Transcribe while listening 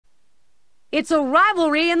It's a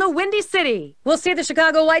rivalry in the Windy City. We'll see the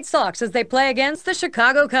Chicago White Sox as they play against the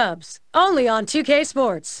Chicago Cubs. Only on 2K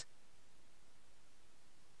Sports.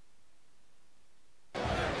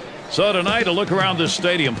 So tonight, a look around this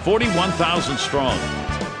stadium, 41,000 strong.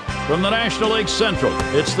 From the National League Central,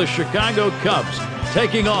 it's the Chicago Cubs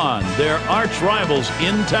taking on their arch rivals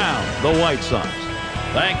in town, the White Sox.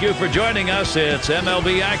 Thank you for joining us. It's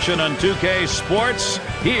MLB action on 2K Sports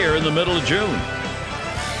here in the middle of June.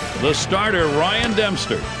 The starter, Ryan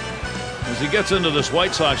Dempster. As he gets into this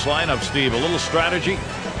White Sox lineup, Steve, a little strategy?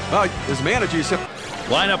 Well, as manager, said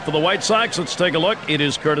lineup for the White Sox, let's take a look. It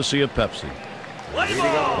is courtesy of Pepsi.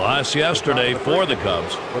 Lost yesterday for the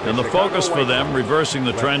Cubs, and the focus for them, reversing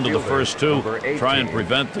the trend of the first two, try and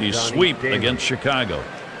prevent the sweep against Chicago.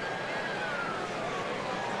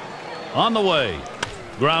 On the way,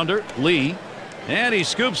 grounder, Lee, and he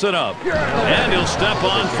scoops it up, and he'll step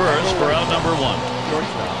on first for out number one.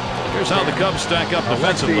 Here's how the Cubs stack up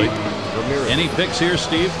defensively. Any picks here,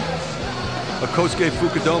 Steve? Kosuke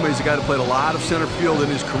Fukudome is a guy that played a lot of center field in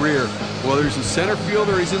his career. Whether he's in center field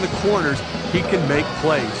or he's in the corners, he can make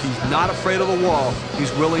plays. He's not afraid of the wall.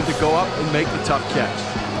 He's willing to go up and make the tough catch.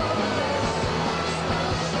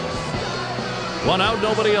 One out,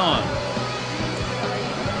 nobody on.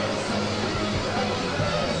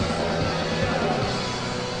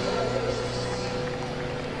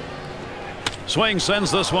 Swing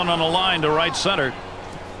sends this one on a line to right center.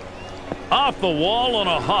 Off the wall on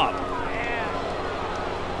a hop.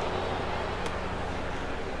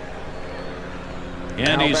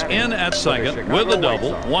 And he's in at second with a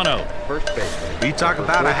double, 1 out. You talk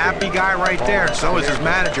about a happy guy right there, and so is his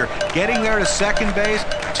manager. Getting there to second base,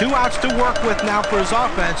 2 outs to work with now for his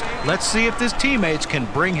offense. Let's see if his teammates can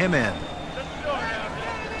bring him in.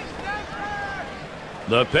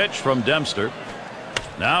 The pitch from Dempster.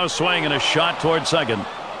 Now a swing and a shot toward second.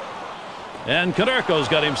 And Konerko's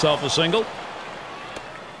got himself a single.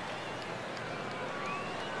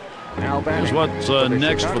 Here's what's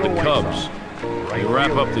next for the Cubs. They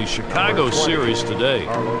wrap up the Chicago series today.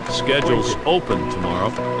 Schedule's open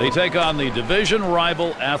tomorrow. They take on the division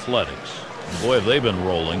rival Athletics. Boy, have they been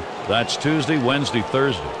rolling. That's Tuesday, Wednesday,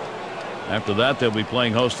 Thursday. After that, they'll be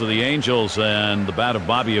playing host to the Angels and the bat of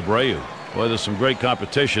Bobby Abreu. Boy, there's some great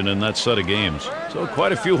competition in that set of games. So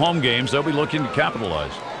quite a few home games they'll be looking to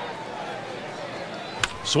capitalize.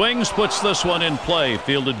 Swings, puts this one in play,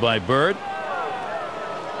 fielded by Bird.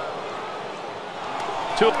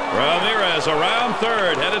 Ramirez around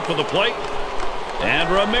third, headed for the plate. And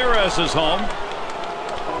Ramirez is home.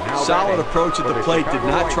 Solid approach at the plate. Did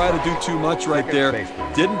not try to do too much right there.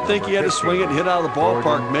 Didn't think he had to swing it and hit out of the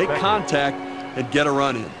ballpark, make contact, and get a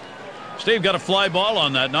run in. Steve got a fly ball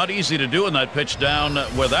on that. Not easy to do in that pitch down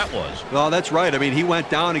where that was. Well, that's right. I mean, he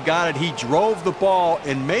went down, he got it. He drove the ball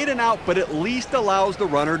and made an out, but at least allows the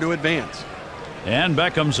runner to advance. And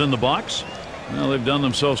Beckham's in the box. Well, they've done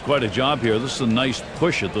themselves quite a job here. This is a nice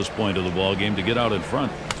push at this point of the ball game to get out in front.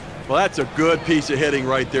 Well, that's a good piece of hitting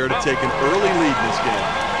right there to take an early lead in this game.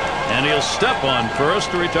 And he'll step on first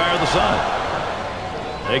to retire the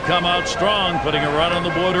side. They come out strong, putting a run on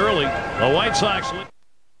the board early. The White Sox.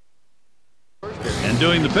 And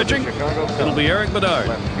doing the pitching, it'll be Eric Bedard.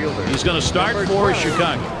 He's going to start for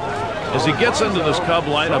Chicago. As he gets into this Cub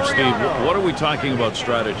lineup, Steve, what are we talking about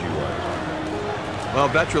strategy-wise? Well,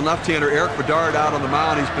 veteran left-hander Eric Bedard out on the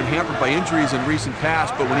mound. He's been hampered by injuries in recent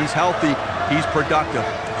past, but when he's healthy, he's productive.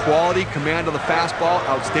 Quality, command of the fastball,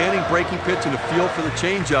 outstanding breaking pitch, and a feel for the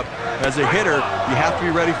changeup. As a hitter, you have to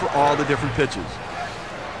be ready for all the different pitches.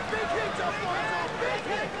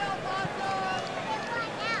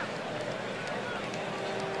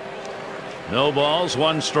 No balls,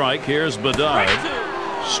 1 strike. Here's Bedard.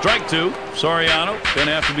 Strike 2. Soriano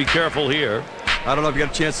gonna have to be careful here. I don't know if you got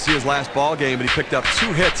a chance to see his last ball game, but he picked up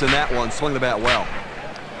 2 hits in that one. Swung the bat well.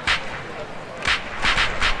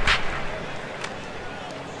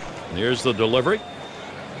 Here's the delivery.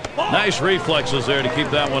 Nice reflexes there to keep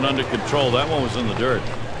that one under control. That one was in the dirt.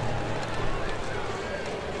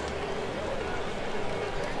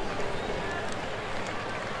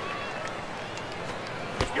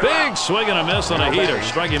 Big swing and a miss on a heater.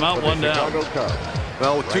 Strike him out, 1 down.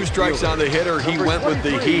 Well, with 2 strikes on the hitter, he went with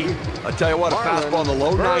the heat. I tell you what, a fastball in the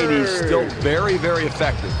low 90s, still very, very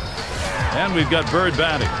effective. And we've got Bird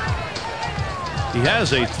batting. He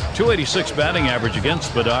has a .286 batting average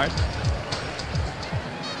against Bedard.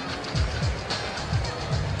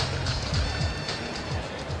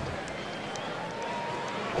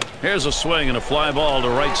 Here's a swing and a fly ball to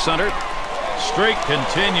right center. Streak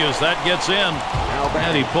continues. That gets in.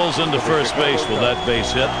 And he pulls into first base with that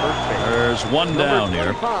base hit. There's one down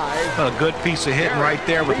here. A good piece of hitting right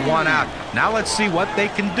there with one out. Now let's see what they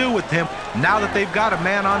can do with him now that they've got a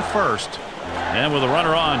man on first. And with a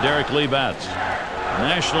runner on, Derek Lee bats.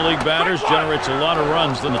 National League batters generates a lot of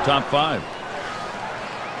runs in the top 5.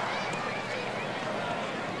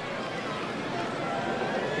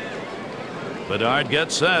 Bedard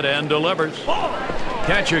gets set and delivers.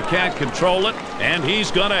 Catcher can't control it, and he's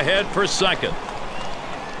going to head for second.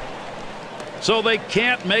 So they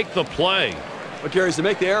can't make the play. But, Gary, to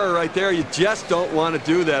make the error right there, you just don't want to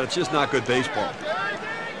do that. It's just not good baseball.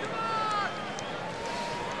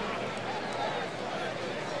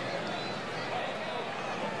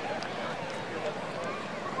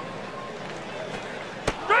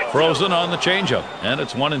 Frozen on the changeup, and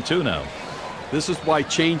it's 1-2 now. This is why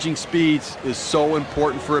changing speeds is so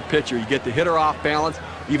important for a pitcher. You get the hitter off balance,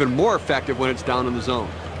 even more effective when it's down in the zone.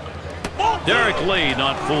 Derek Lee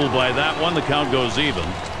not fooled by that one. The count goes even.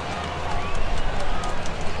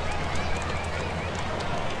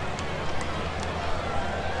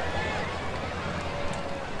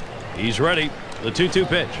 He's ready. The 2-2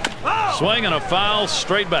 pitch. Swing and a foul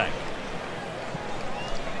straight back.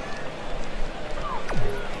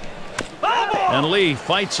 And Lee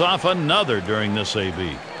fights off another during this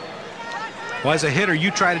AB. Well, as a hitter, you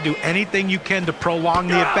try to do anything you can to prolong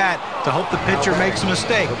the at-bat to hope the pitcher makes a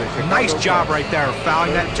mistake. Nice job right there of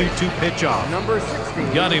fouling that 2-2 pitch off.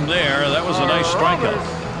 Got him there. That was a nice strikeout.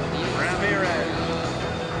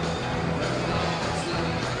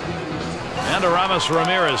 And Aramis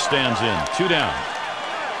Ramirez stands in. 2 down.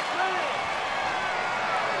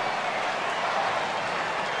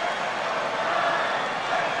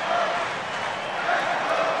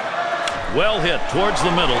 Well hit towards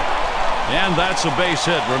the middle. And that's a base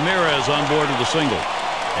hit. Ramirez on board with a single.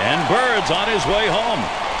 And Bird's on his way home.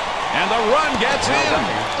 And the run gets in.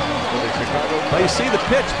 Well, you see the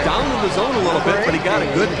pitch down in the zone a little bit, but he got a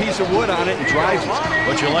good piece of wood on it and drives it.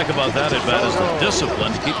 What you like about that at bat is the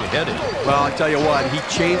discipline to keep your head in. Well, I tell you what, he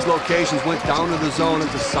changed locations, went down to the zone.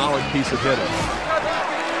 It's a solid piece of hitting.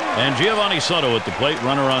 And Giovanni Soto at the plate,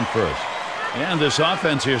 runner on first. And this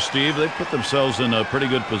offense here, Steve, they put themselves in a pretty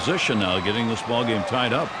good position now, getting this ball game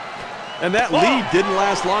tied up. And that lead didn't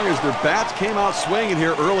last long as their bats came out swinging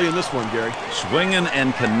here early in this one, Gary. Swinging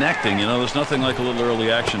and connecting. You know, there's nothing like a little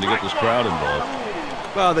early action to get this crowd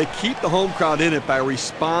involved. Well, they keep the home crowd in it by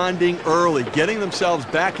responding early, getting themselves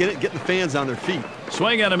back in it, getting the fans on their feet.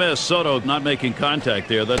 Swing and a miss. Soto not making contact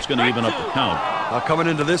there. That's going to even up the count. Now, coming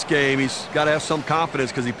into this game, he's got to have some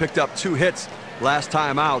confidence because he picked up 2 hits last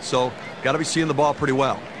time out, so got to be seeing the ball pretty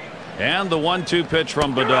well. And the 1-2 pitch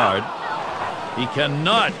from Bedard. He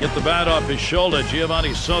cannot get the bat off his shoulder.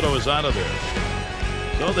 Giovanni Soto is out of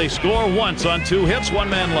there. So they score once on 2 hits, 1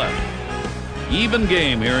 man left. Even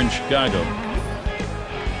game here in Chicago.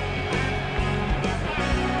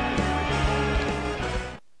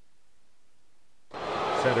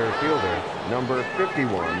 Center fielder, number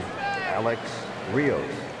 51, Alex Rios.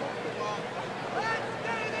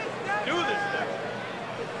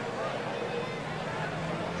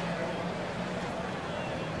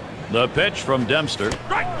 The pitch from Dempster.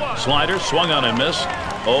 Slider swung on and missed.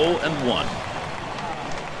 0-1.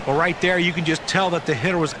 Well, right there, you can just tell that the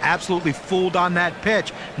hitter was absolutely fooled on that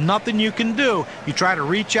pitch. Nothing you can do. You try to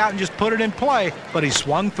reach out and just put it in play, but he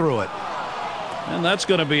swung through it. And that's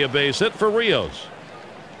going to be a base hit for Rios.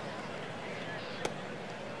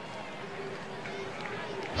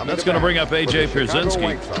 That's going to bring up A.J.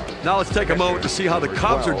 Pierzynski. Now let's take a moment to see how the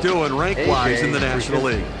Cubs are doing rank-wise in the National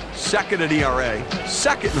League. Second in ERA,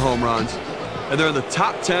 second in home runs, and they're in the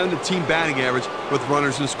top 10 in team batting average with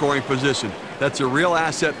runners in scoring position. That's a real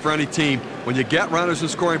asset for any team. When you get runners in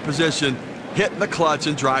scoring position, hit the clutch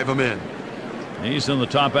and drive them in. He's in the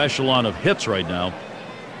top echelon of hits right now.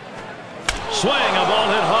 Swing, a ball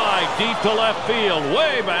hit high, deep to left field,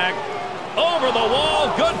 way back, over the wall,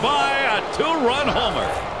 goodbye, a 2-run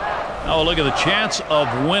homer. Now look at the chance of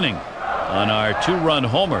winning on our 2-run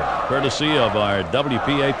homer, courtesy of our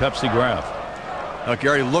WPA Pepsi graph. Now,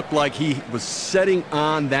 Gary, looked like he was setting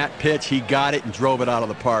on that pitch. He got it and drove it out of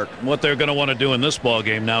the park. What they're going to want to do in this ball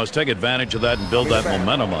game now is take advantage of that and build that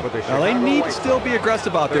momentum up. Now, they need to still be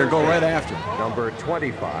aggressive out there and go right after. Number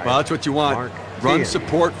 25. Well, that's what you want. Run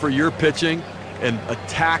support for your pitching and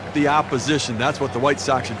attack the opposition. That's what the White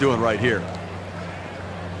Sox are doing right here.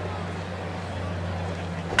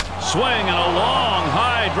 Swing and a long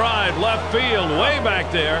high drive left field, way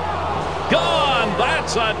back there. Gone.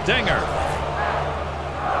 That's a dinger.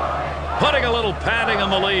 Putting a little padding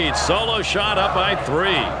on the lead. Solo shot up by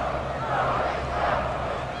 3.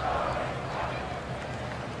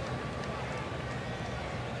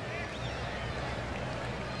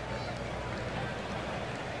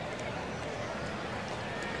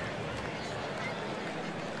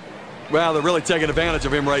 Well, they're really taking advantage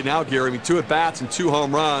of him right now, Gary. I mean, 2 at-bats and 2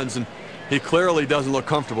 home runs, and he clearly doesn't look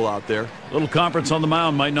comfortable out there. A little conference on the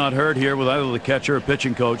mound might not hurt here with either the catcher or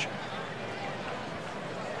pitching coach.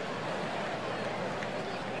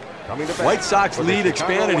 White Sox lead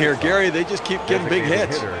expanded here, Gary. They just keep getting big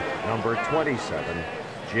hits. Hitter, number 27,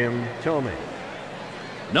 Jim Thome.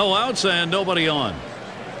 No outs and nobody on.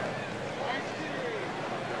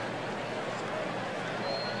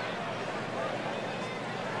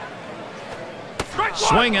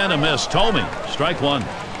 Swing and a miss. Thome, strike 1.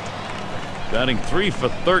 Batting 3 for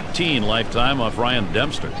 13 lifetime off Ryan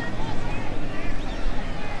Dempster.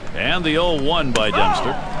 And the 0-1 by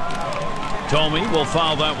Dempster. Thome will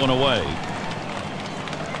foul that one away.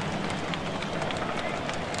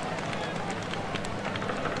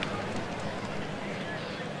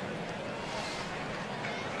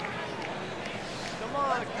 Come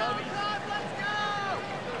on, Cubby. Let's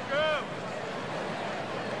go.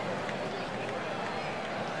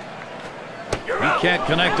 He can't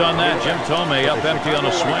connect on that. Jim Thome up empty on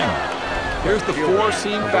a swing. Here's the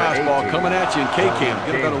 4-seam fastball coming at you in K-Cam.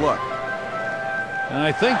 Get a better look. And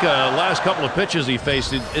I think last couple of pitches he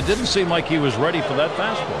faced, it didn't seem like he was ready for that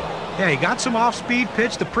fastball. Yeah, he got some off-speed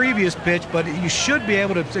pitch the previous pitch, but you should be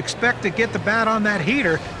able to expect to get the bat on that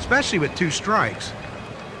heater, especially with 2 strikes.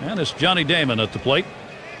 And it's Johnny Damon at the plate.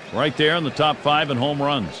 Right there in the top 5 in home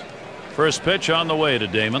runs. First pitch on the way to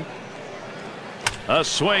Damon. A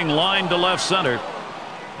swing line to left center.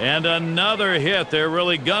 And another hit. They're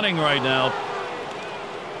really gunning right now.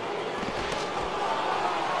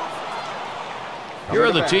 Here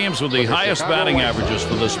are the teams with the highest batting averages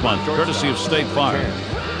for this month, courtesy of State Farm.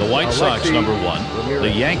 The White Sox, number 1. The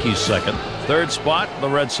Yankees, 2nd. 3rd spot, the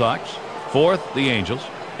Red Sox. 4th, the Angels.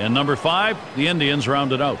 And number 5, the Indians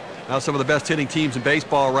rounded out. Now some of the best hitting teams in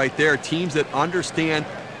baseball right there. Teams that understand,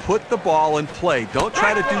 put the ball in play. Don't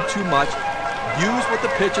try to do too much. Use what the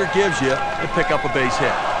pitcher gives you and pick up a base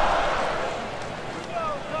hit.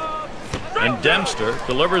 And Dempster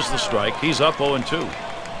delivers the strike. He's up 0-2.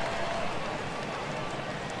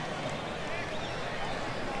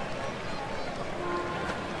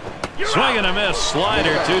 Swing and a miss.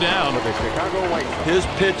 Slider, 2 down. His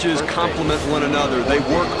pitches complement one another. They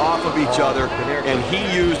work off of each other, and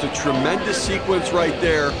he used a tremendous sequence right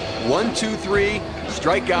there. 1, 2, 3,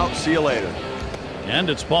 strikeout, see you later. And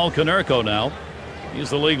it's Paul Konerko now. He's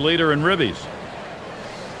the league leader in ribbies.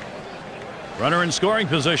 Runner in scoring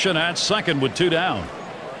position at second with 2 down.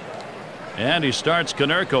 And he starts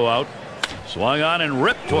Konerko out. Swung on and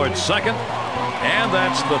ripped towards second. And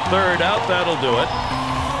that's the 3rd out. That'll do it.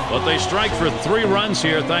 But they strike for 3 runs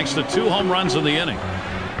here thanks to 2 home runs in the inning.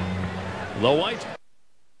 The White.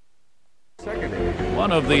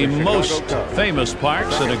 One of the most famous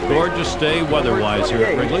parks and a gorgeous day weather-wise here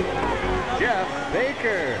at Wrigley. Jeff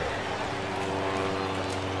Baker.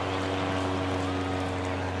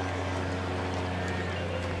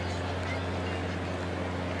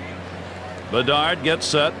 Bedard gets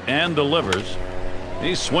set and delivers.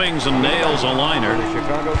 He swings and nails a liner.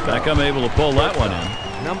 Beckham able to pull that one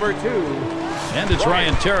in. Number 2. And it's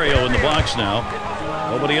Ryan Theriot in the box now.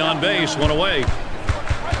 Nobody on base, 1 away.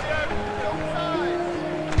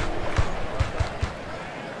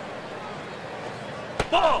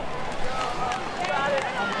 Ball.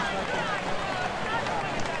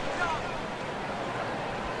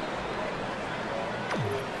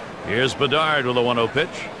 Here's Bedard with a 1-0 pitch.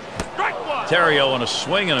 Theriot on a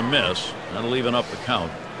swing and a miss. That'll even up the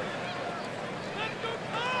count.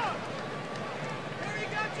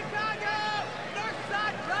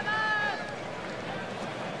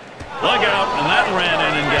 Look out, and that ran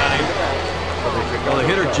in and got him. Well, the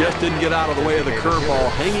hitter just didn't get out of the way of the curveball,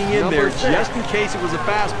 hanging in there just in case it was a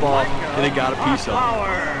fastball, and he got a piece of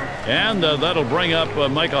it. And that'll bring up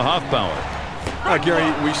Micah Hoffbauer. Gary,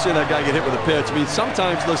 we see that guy get hit with a pitch. I mean,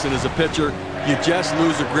 sometimes, listen, as a pitcher, you just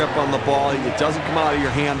lose a grip on the ball. It doesn't come out of your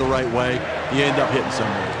hand the right way. You end up hitting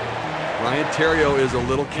somebody. Ryan Theriot is a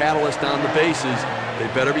little catalyst on the bases. They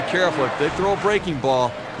better be careful. If they throw a breaking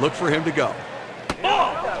ball, look for him to go.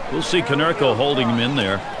 We'll see Konerko holding him in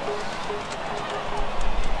there.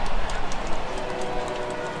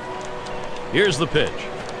 Here's the pitch.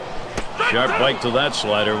 Sharp bite to that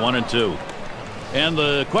slider, 1-2. And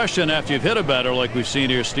the question after you've hit a batter like we've seen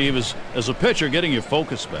here, Steve, is as a pitcher getting your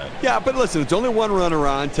focus back. Yeah, but listen, it's only 1 runner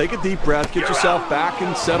on. Take a deep breath, get yourself back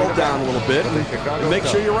and settle down a little bit and make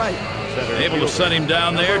sure you're right. Able to set him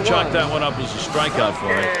down there, chalk that one up as a strikeout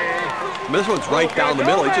for him. This one's right down the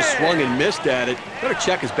middle. He just swung and missed at it. Better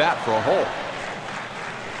check his bat for a hole.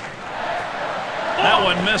 That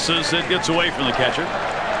one misses. It gets away from the catcher.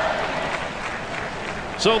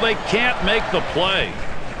 So they can't make the play.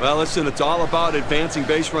 Well, listen, it's all about advancing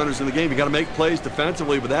base runners in the game. You got to make plays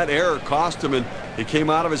defensively, but that error cost him, and it came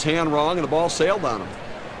out of his hand wrong, and the ball sailed on him.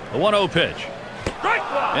 The 1-0 pitch.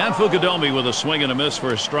 And Fukudomi with a swing and a miss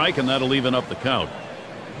for a strike, and that'll even up the count.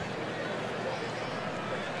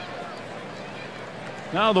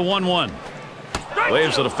 Now the 1-1.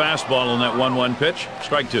 Waves at a fastball on that 1-1 pitch.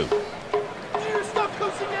 Strike two.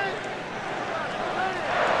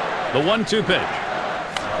 The 1-2 pitch.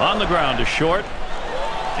 On the ground to short.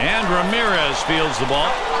 And Ramirez fields the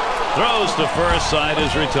ball. Throws to first, side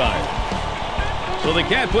is retired. So they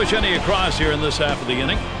can't push any across here in this half of the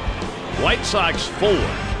inning. White Sox 4,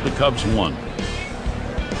 the Cubs 1.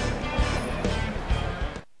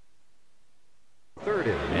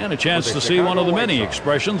 And a chance to see one of the many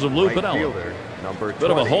expressions of Lou Piniella.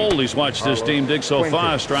 Bit of a hole he's watched his team dig so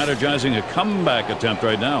far, strategizing a comeback attempt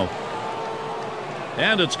right now.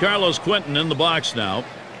 And it's Carlos Quentin in the box now.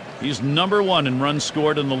 He's #1 in runs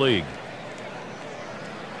scored in the league.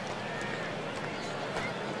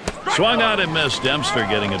 Swung out and missed. Dempster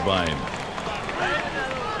getting it by him.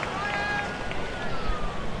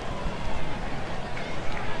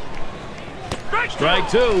 Strike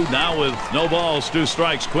two. Now with no balls, 2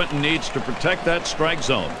 strikes, Quentin needs to protect that strike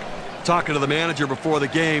zone. Talking to the manager before the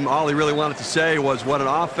game, all he really wanted to say was what an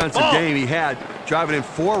offensive game he had, driving in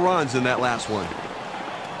 4 runs in that last one.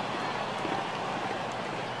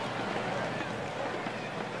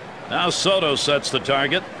 Now Soto sets the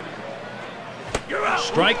target.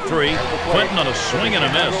 Strike 3. Quentin on a swing and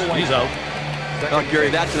a miss. He's out. Oh, Gary,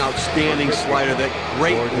 that's an outstanding slider. That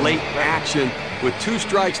great late action. With 2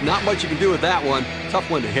 strikes, not much you can do with that one. Tough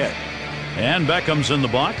one to hit. And Beckham's in the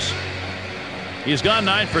box. He's gone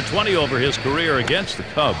 9 for 20 over his career against the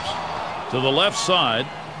Cubs. To the left side.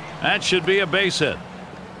 That should be a base hit.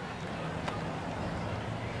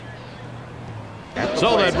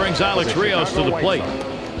 So that brings Alex Rios to the plate.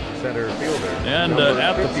 And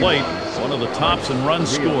at the plate, one of the tops in runs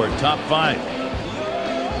scored, top 5.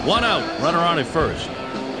 1 out, runner on at first.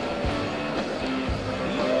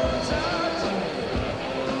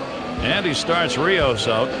 And he starts Rios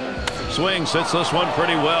out. Swings, hits this one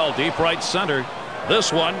pretty well, deep right center.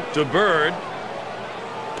 This one to Bird.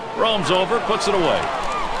 Roams over, puts it away.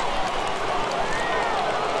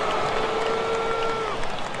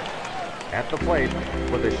 At the plate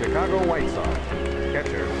for the Chicago White Sox,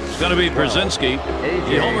 catcher. It's going to be Brzezinski.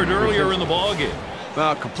 He homered earlier in the ballgame.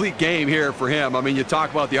 Well, complete game here for him. I mean, you talk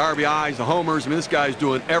about the RBIs, the homers. I mean, this guy's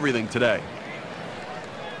doing everything today.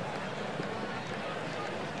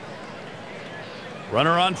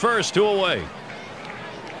 Runner on first, 2 away.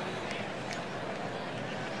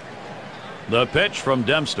 The pitch from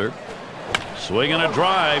Dempster. Swing and a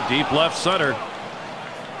drive, deep left center.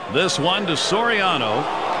 This one to Soriano.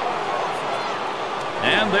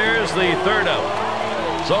 And there's the 3rd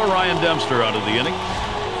out. So Ryan Dempster out of the inning.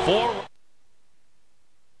 4.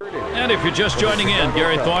 And if you're just joining in,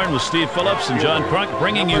 Gary Thorne with Steve Phillips and John Crunk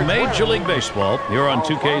bringing you Major League Baseball here on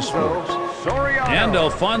 2K Sports. And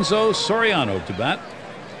Alfonso Soriano to bat.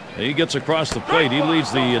 He gets across the plate. He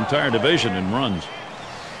leads the entire division in runs.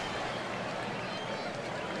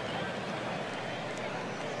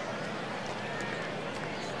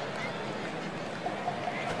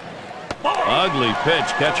 Ugly pitch.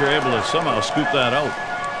 Catcher able to somehow scoop that out.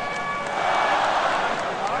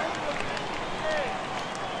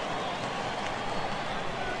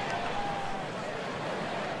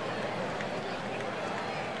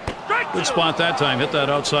 Good spot that time. Hit that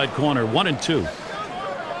outside corner. 1-2.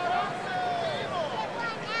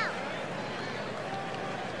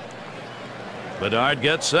 Bedard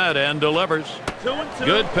gets set and delivers. 2-2.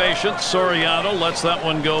 Good patience. Soriano lets that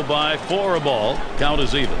one go by for a ball. Count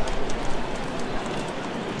is even.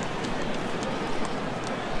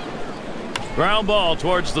 Ground ball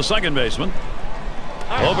towards the second baseman.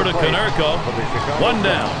 Over to Konerko. 1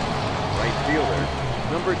 down. Right fielder,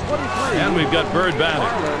 number 23. And we've got Bird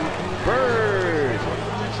batting. Bird.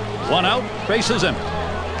 1 out, bases empty.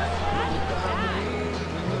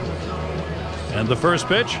 And the first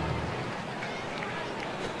pitch.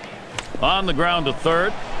 On the ground to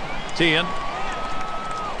third. Tien.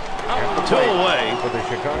 2 away. For the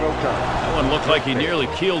Chicago Cubs. That one looked like he nearly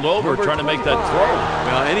keeled over trying to make that throw.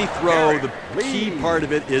 Well, any throw, the key part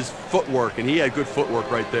of it is footwork, and he had good footwork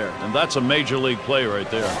right there. And that's a major league play right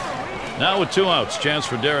there. Now with 2 outs, chance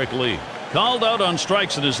for Derek Lee. Called out on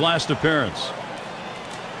strikes in his last appearance.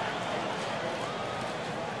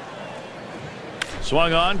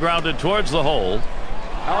 Swung on, grounded towards the hole.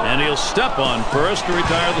 And he'll step on first to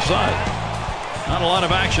retire the side. Not a lot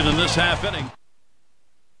of action in this half inning.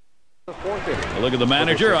 A look at the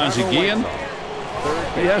manager, Ozzie Guillen.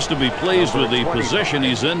 He has to be pleased with the position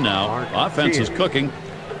he's in now. Offense is cooking.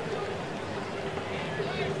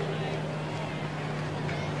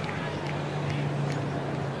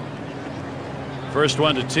 First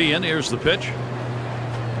one to tee in. Here's the pitch.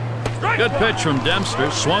 Good pitch from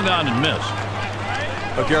Dempster. Swung on and missed.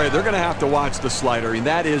 But Gary, they're going to have to watch the slider. I mean,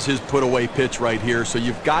 that is his put-away pitch right here. So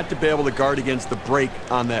you've got to be able to guard against the break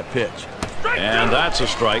on that pitch. And that's a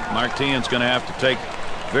strike. Martin's going to have to take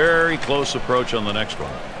very close approach on the next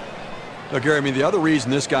one. Now, Gary, I mean, the other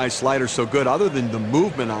reason this guy's slider's so good, other than the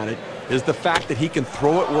movement on it, is the fact that he can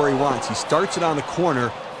throw it where he wants. He starts it on the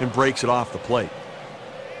corner and breaks it off the plate.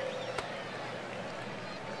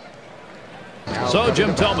 So,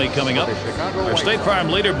 Jim Thome coming up. Our State Farm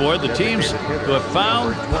leaderboard, the teams who have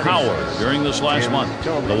found power during this last month.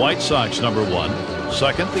 The White Sox, #1.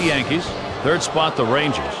 Second, the Yankees. Third spot, the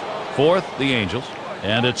Rangers. Fourth, the Angels.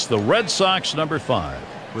 And it's the Red Sox, #5.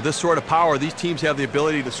 With this sort of power, these teams have the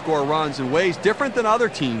ability to score runs in ways different than other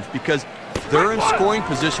teams because they're in scoring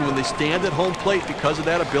position when they stand at home plate because of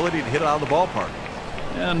that ability to hit it out of the ballpark.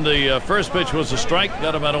 And the first pitch was a strike.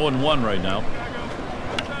 Got him at 0-1 right now.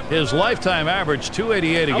 His lifetime average,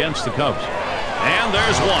 288 against the Cubs. And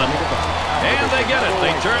there's one. And they get it.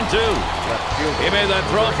 They turn two. He made that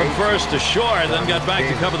throw from first to short, then got back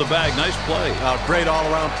to cover the bag. Nice play. Great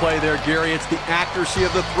all-around play there, Gary. It's the accuracy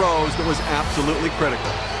of the throws that was absolutely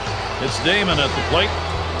critical. It's Damon at the plate.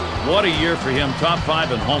 What a year for him. Top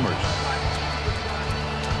 5 in homers.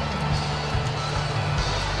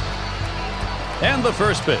 And the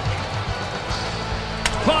first pitch.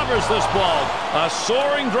 Clobbers this ball. A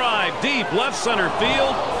soaring drive deep left center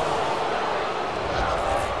field.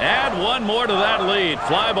 Add one more to that lead.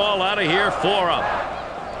 Fly ball out of here, 4 up.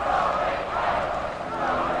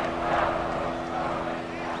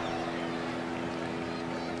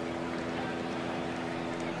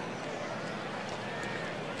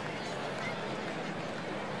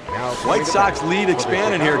 White Sox lead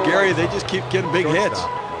expanding here, Gary. They just keep getting big hits.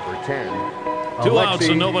 Number 10. 2 outs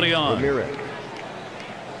and nobody on. Ramirez.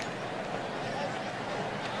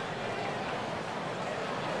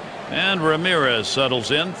 And Ramirez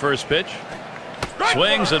settles in. First pitch.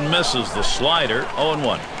 Swings and misses the slider.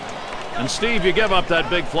 0-1. And Steve, you give up that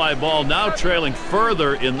big fly ball. Now trailing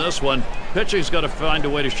further in this one. Pitching's got to find a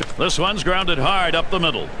way to shoot. This one's grounded hard up the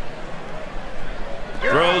middle.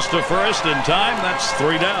 Throws to first in time. That's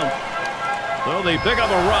 3 down. So they pick up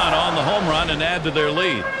a run on the home run and add to their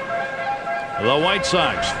lead. The White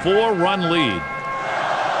Sox 4-run lead.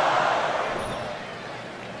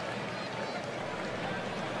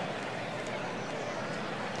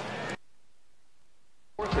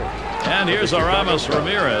 And here's Aramis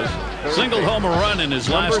Ramirez. Single home run in his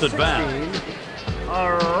last at bat.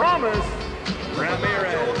 Aramis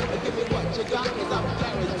Ramirez.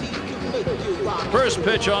 First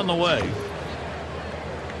pitch on the way.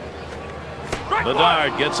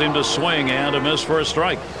 Bedard gets him to swing and a miss for a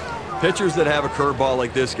strike. Pitchers that have a curveball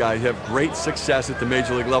like this guy have great success at the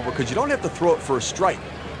major league level because you don't have to throw it for a strike.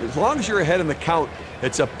 As long as you're ahead in the count,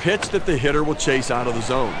 it's a pitch that the hitter will chase out of the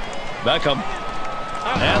zone. Beckham.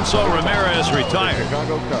 And so Ramirez retired.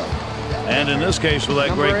 And in this case, with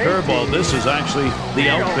that great curveball, this is actually the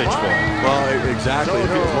out pitch for him. Well, exactly.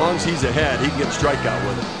 As long as he's ahead, he can get a strikeout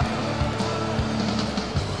with it.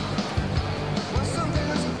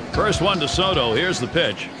 First one to Soto. Here's the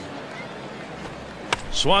pitch.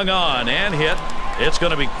 Swung on and hit. It's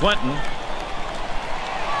going to be Quentin.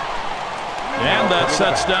 And that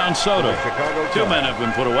sets down Soto. 2 men have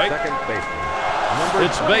been put away.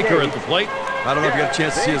 It's Baker at the plate. I don't know if you got a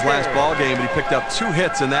chance to see his last ball game, but he picked up 2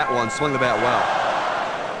 hits in that one. Swung the bat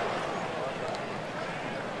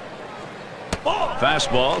well.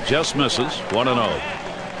 Fastball just misses. 1-0.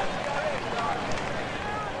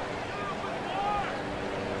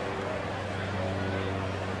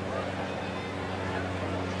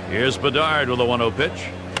 Here's Bedard with a 1-0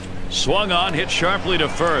 pitch. Swung on, hit sharply to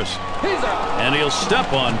first. And he'll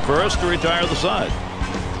step on first to retire the side.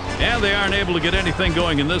 And they aren't able to get anything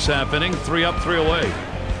going in this half inning. 3 up, 3 away.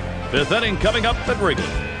 5th inning coming up at Wrigley.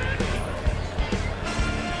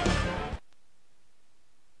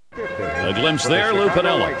 A glimpse there, Lou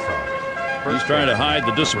Piniella. He's trying to hide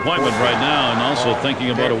the disappointment right now and also thinking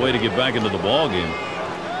about a way to get back into the ball game.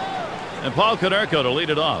 And Paul Konerko to lead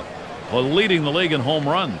it off. Well, leading the league in home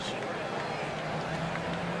runs.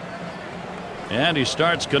 And he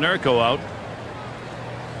starts Konerko out.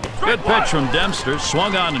 Good pitch from Dempster.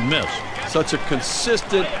 Swung on and missed. Such a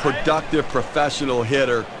consistent, productive, professional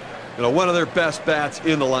hitter. You know, one of their best bats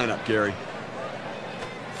in the lineup, Gary.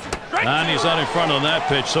 And he's out in front on that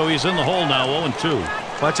pitch, so he's in the hole now, 0-2.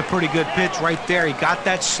 Well, that's a pretty good pitch right there. He got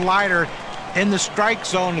that slider in the strike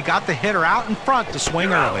zone and got the hitter out in front to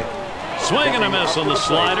swing early. Swing and a miss on the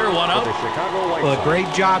slider, 1 out. Well, a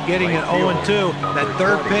great job getting an 0-2. That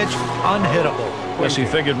third pitch, unhittable. Guess he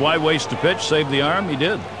figured, why waste a pitch, save the arm? He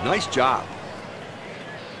did. Nice job.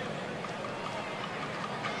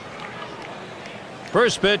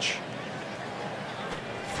 First pitch.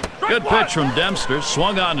 Good pitch from Dempster.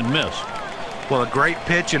 Swung on and missed. Well, a great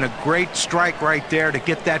pitch and a great strike right there to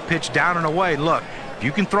get that pitch down and away. Look, if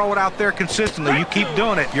you can throw it out there consistently, you keep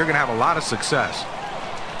doing it, you're going to have a lot of success.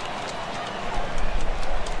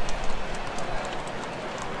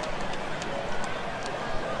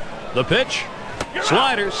 The pitch.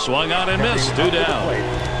 Slider. Swung on and missed. 2 down.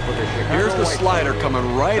 Here's the slider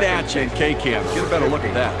coming right at you in K-Cam. Get a better look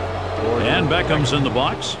at that. And Beckham's in the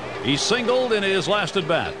box. He singled in his last at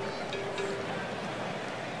bat.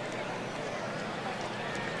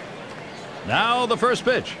 Now the first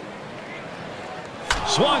pitch.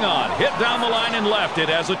 Swung on, hit down the line and left. It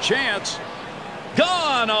has a chance.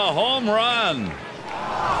 Gone, a home run.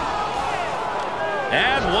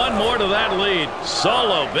 Add 1 more to that lead.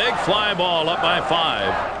 Solo, big fly ball up by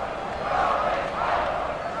 5.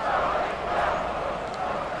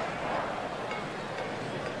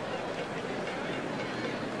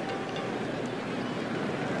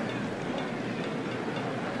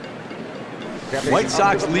 White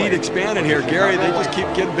Sox lead expanded here, Gary. They just keep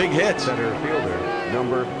getting big hits. Center fielder,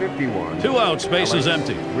 number 51. 2 outs, base is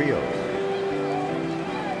empty. Rios.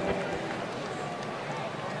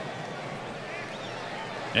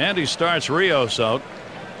 And he starts Rios out.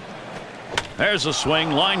 There's a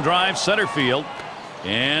swing, line drive, center field.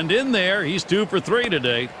 And in there, he's 2 for 3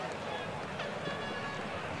 today.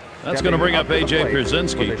 That's going to bring up A.J.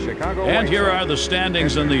 Pierzynski. And here are the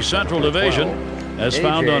standings in the Central Division, as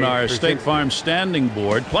found on our State Farm standing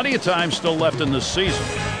board. Plenty of time still left in this season.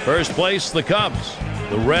 First place, the Cubs.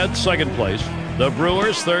 The Reds, second place. The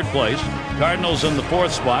Brewers, third place. Cardinals in the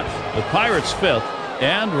 4th spot. The Pirates, 5th.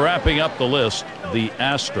 And wrapping up the list, the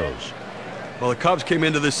Astros. Well, the Cubs came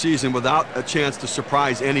into this season without a chance to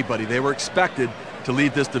surprise anybody. They were expected to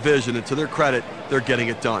lead this division, and to their credit, they're getting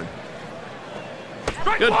it done.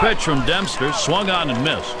 Good pitch from Dempster. Swung on and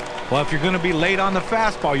missed. Well, if you're going to be late on the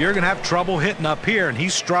fastball, you're going to have trouble hitting up here, and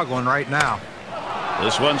he's struggling right now.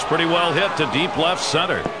 This one's pretty well hit to deep left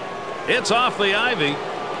center. It's off the ivy.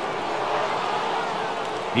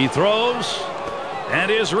 He throws, and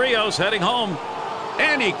here's Rios heading home.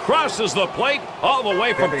 And he crosses the plate all the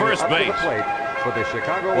way from first base.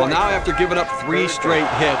 Well, now after giving up 3 straight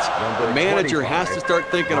hits, the manager has to start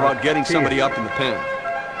thinking about getting somebody up in the pen.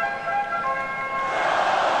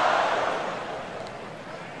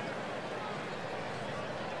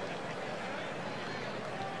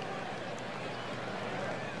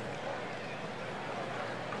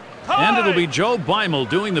 And it'll be Joe Beimel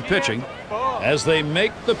doing the pitching as they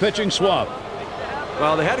make the pitching swap.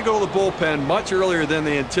 Well, they had to go to the bullpen much earlier than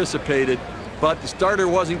they anticipated, but the starter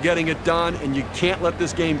wasn't getting it done, and you can't let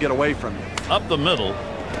this game get away from you. Up the middle.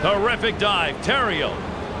 Terrific dive. Terrio.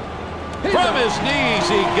 From his knees,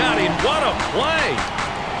 he got him. What a play.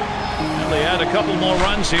 And they add a couple more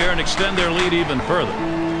runs here and extend their lead even further.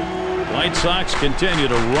 White Sox continue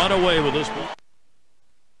to run away with this ball.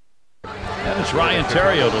 And it's Ryan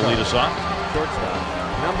Terrio to lead us off.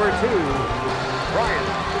 Shortstop, number 2, Ryan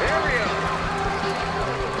Terrio.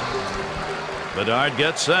 Bedard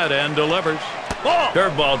gets set and delivers.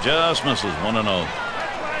 Curveball just misses. 1-0.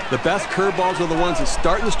 The best curveballs are the ones that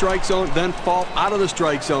start in the strike zone, then fall out of the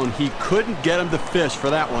strike zone. He couldn't get him to fish for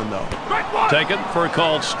that one, though. Taken for a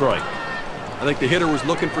called strike. I think the hitter was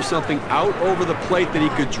looking for something out over the plate that he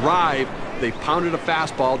could drive. They pounded a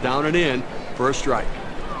fastball down and in for a strike.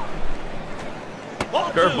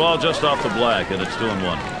 Curveball just off the black, and it's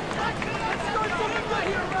 2-1.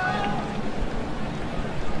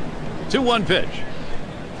 2-1 pitch.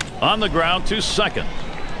 On the ground to second.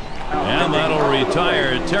 And that'll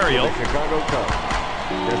retire Terrio. Chicago Cubs.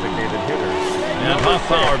 Designated hitter. And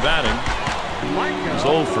Hoffbauer batting. He's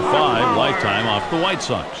 0 for 5 lifetime off the White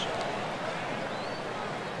Sox.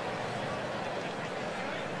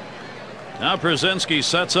 Now Pierzynski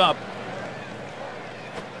sets up.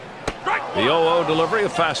 The 0-0 delivery, a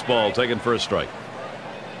fastball taken for a strike.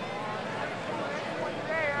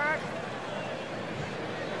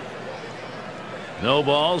 No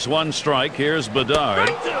balls, 1 strike. Here's Bedard.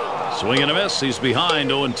 Swing and a miss. He's behind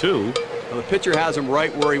 0-2. Well, the pitcher has him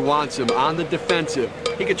right where he wants him, on the defensive.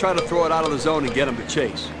 He could try to throw it out of the zone and get him to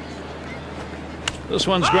chase. This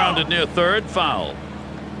one's grounded near third, foul.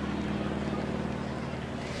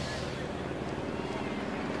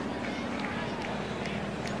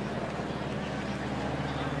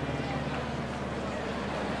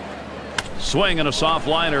 Swing and a soft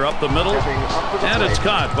liner up the middle, and it's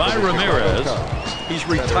caught by Ramirez. He's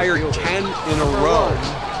retired 10 in a row.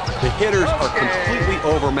 The hitters are completely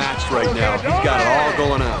overmatched right now. He's got it all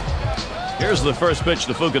going on. Here's the first pitch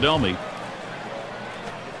to Fukadomi.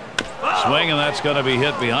 Swing, and that's going to be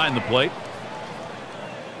hit behind the plate.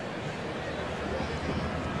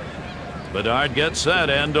 Bedard gets set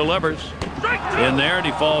and delivers. In there, and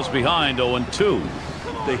he falls behind 0-2.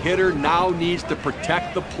 The hitter now needs to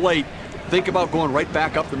protect the plate. Think about going right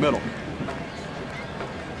back up the middle.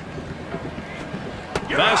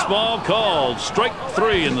 Fastball called. Strike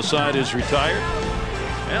 3, and the side is retired.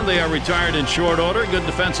 And they are retired in short order. Good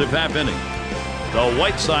defensive half inning. The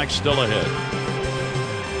White Sox still ahead.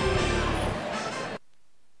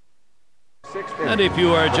 And if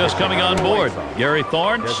you are just coming on board, Gary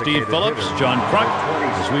Thorne, Steve Phillips, John Kruk,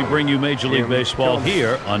 as we bring you Major League Baseball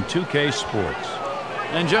here on 2K Sports.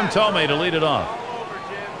 And Jim Thome to lead it off.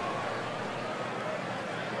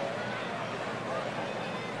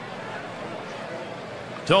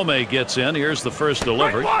 Thome gets in. Here's the first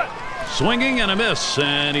delivery. Swinging and a miss,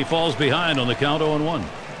 and he falls behind on the count 0-1.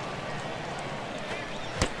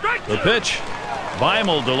 The pitch.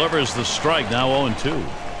 Beimel delivers the strike, now 0-2.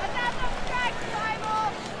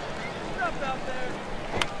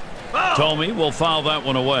 Thome will foul that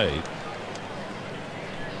one away.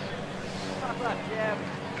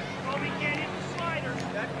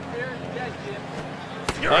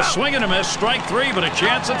 A swing and a miss, strike 3, but a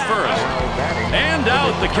chance at first. And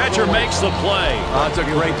out, the catcher makes the play. That's a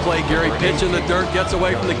great play, Gary. Pitch in the dirt, gets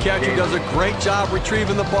away from the catcher, does a great job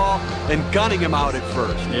retrieving the ball and gunning him out at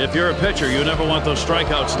first. If you're a pitcher, you never want those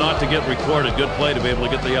strikeouts not to get recorded. Good play to be able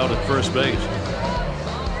to get the out at first base.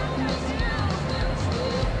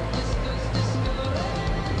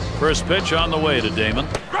 First pitch on the way to Damon.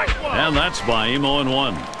 And that's by him,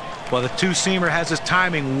 0-1. Well, the two-seamer has his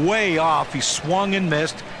timing way off. He swung and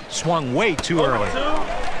missed. Swung way too early.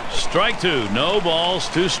 Strike 2. No balls,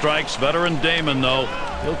 2 strikes. Veteran Damon, though,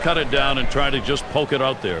 he'll cut it down and try to just poke it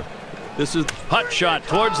out there. This is hot shot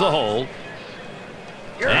towards the hole.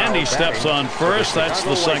 And he steps on first. That's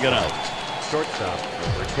the second out.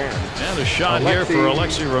 And a shot here for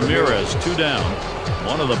Alexi Ramirez. 2 down.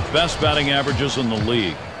 One of the best batting averages in the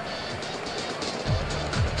league.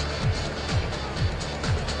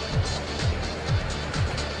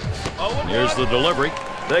 Here's the delivery.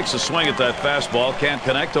 Takes a swing at that fastball. Can't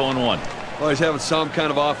connect. 0-1. Well, he's having some kind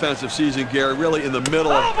of offensive season, Gary. Really in the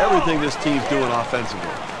middle of everything this team's doing offensively.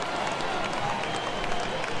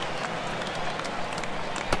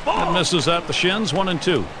 And misses at the shins.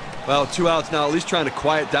 1-2. Well, 2 outs now. At least trying to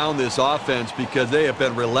quiet down this offense because they have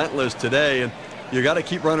been relentless today. And you got to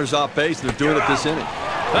keep runners off base. They're doing it this inning.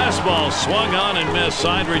 Fastball swung on and missed.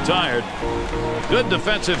 Side retired. Good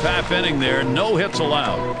defensive half inning there. No hits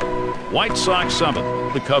allowed. White Sox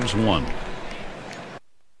 7. The Cubs 1.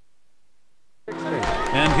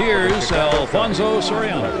 And here's Alfonso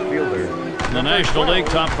Soriano. In the National League,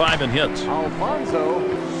 top 5 in hits. Alfonso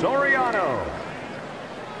Soriano.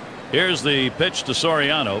 Here's the pitch to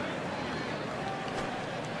Soriano.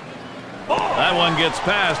 That one gets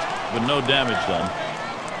past, but no damage done.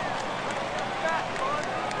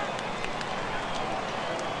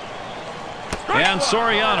 And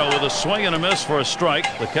Soriano with a swing and a miss for a strike.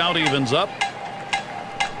 The count evens up.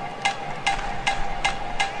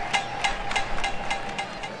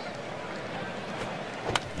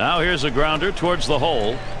 Now here's a grounder towards the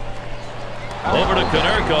hole. Over to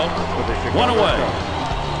Konerko. 1 away.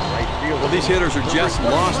 Well, these hitters are just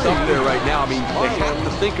lost up there right now. I mean, they have to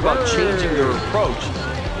think about changing their approach.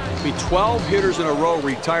 I mean, 12 hitters in a row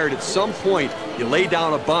retired. At some point, you lay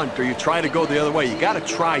down a bunt or you try to go the other way. You got to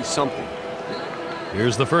try something.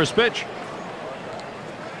 Here's the first pitch.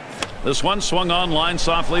 This one swung on line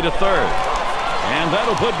softly to third. And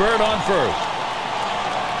that'll put Bird on first.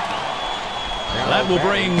 That will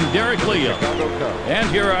bring Derek Lee up. And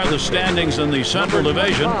here are the standings in the Central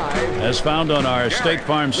Division as found on our State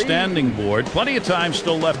Farm standing board. Plenty of time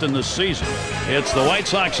still left in this season. It's the White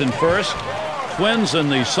Sox in first. Twins in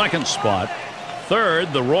the second spot.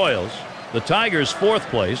 Third, the Royals. The Tigers 4th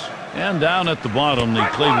place. And down at the bottom, the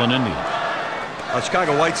Cleveland Indians.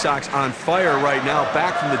 Chicago White Sox on fire right now,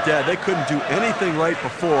 back from the dead. They couldn't do anything right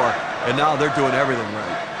before, and now they're doing everything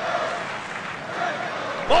right.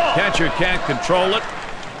 Catcher can't control it.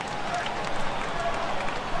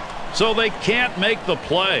 So they can't make the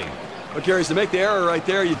play. But, Gary, to make the error right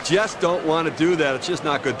there, you just don't want to do that. It's just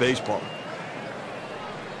not good baseball.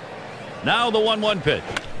 Now the 1-1 pitch.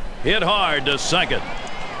 Hit hard to second.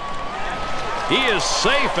 He is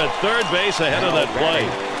safe at third base ahead of that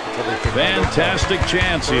play. Fantastic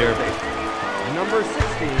chance here. Number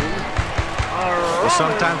 16, Well,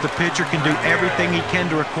 sometimes the pitcher can do everything he can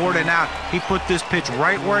to record an out. He put this pitch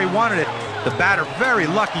right where he wanted it. The batter very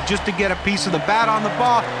lucky just to get a piece of the bat on the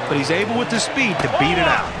ball, but he's able with the speed to beat it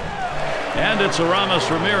out. And it's Aramis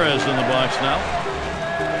Ramirez in the box now.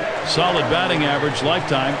 Solid batting average,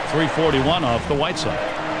 lifetime, 341 off the White Sox.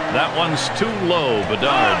 That one's too low.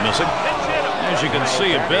 Bedard missing. As you can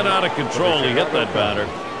see, a bit out of control. He hit that batter.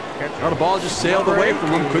 Well, the ball just sailed away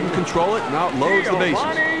from him. Couldn't control it. Now it loads the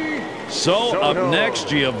bases. So up next,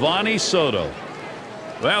 Giovanni Soto.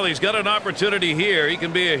 Well, he's got an opportunity here. He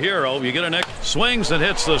can be a hero. You get a next swings and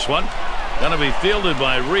hits this one. Going to be fielded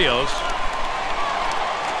by Rios.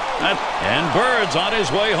 And Bird's on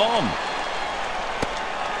his way home.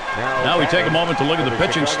 Now we take a moment to look at the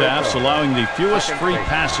pitching staffs allowing the fewest free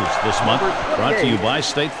passes this month. Brought to you by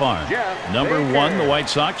State Farm. Number 1, the White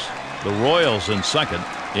Sox. The Royals in second.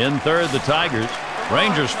 In third, the Tigers.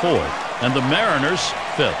 Rangers fourth. And the Mariners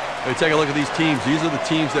fifth. Hey, take a look at these teams. These are the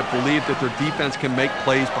teams that believe that their defense can make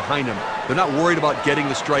plays behind them. They're not worried about getting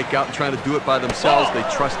the strikeout and trying to do it by themselves. They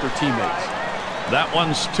trust their teammates. That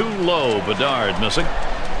one's too low. Bedard missing.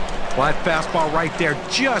 Well, that fastball right there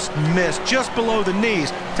just missed, just below the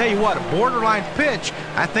knees. Tell you what, a borderline pitch,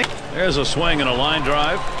 I think. There's a swing and a line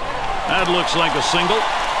drive. That looks like a single.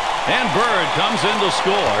 And Bird comes in to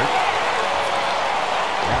score.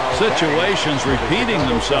 Situations repeating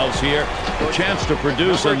themselves here. A chance to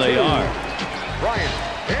produce, and they are.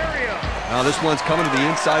 Now this one's coming to the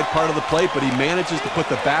inside part of the plate, but he manages to put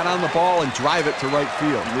the bat on the ball and drive it to right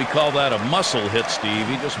field. We call that a muscle hit, Steve.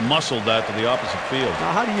 He just muscled that to the opposite field.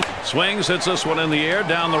 Now how do you... Swings, hits this one in the air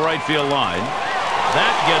down the right field line.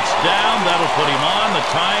 That gets down. That'll put him on the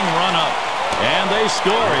tying run up. And they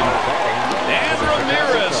score him. And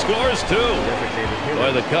Ramirez scores too.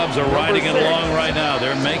 Boy, the Cubs are riding it along right now.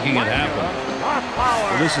 They're making it happen.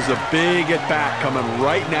 Well, this is a big at-bat coming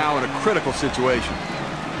right now in a critical situation.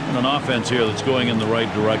 An offense here that's going in the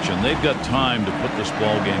right direction. They've got time to put this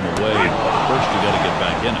ball game away. First, you got to get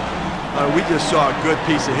back in it. We just saw a good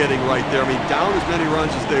piece of hitting right there. I mean, down as many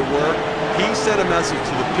runs as they were, he sent a message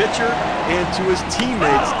to the pitcher and to his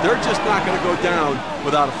teammates. They're just not going to go down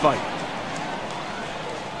without a fight.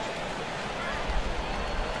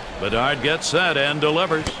 Bedard gets set and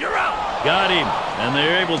delivers. You're out. Got him, and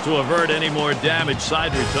they're able to avert any more damage.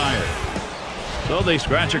 Side retired. So they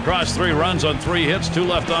scratch across 3 runs on 3 hits, 2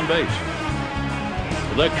 left on base.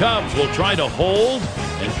 The Cubs will try to hold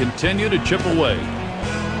and continue to chip away.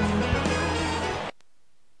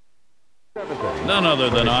 None other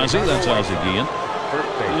than Ozzie. That's Ozzie Guillen.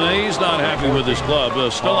 He's not happy with his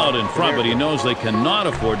club. Still out in front, but he knows they cannot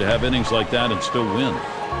afford to have innings like that and still win.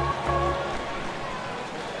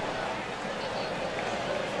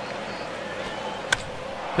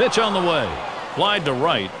 Pitch on the way. Flied to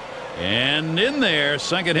right. And in there,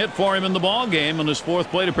 second hit for him in the ball game on his 4th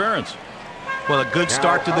plate appearance. Well, a good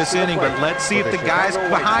start to this inning, but let's see if the guys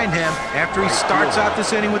behind him, after he starts out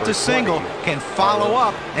this inning with the single, can follow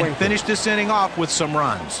up and finish this inning off with some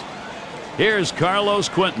runs. Here's Carlos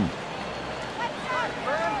Quentin.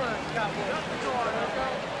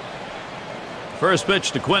 First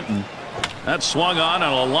pitch to Quentin. That's swung on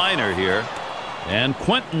a liner here. And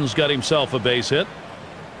Quentin's got himself a base hit.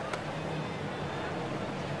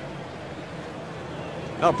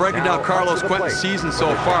 Now breaking down Carlos Quentin's season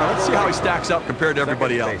so far, let's see how he stacks up compared to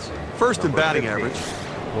everybody else. First in batting average,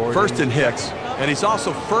 first in hits, and he's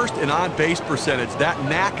also first in on-base percentage. That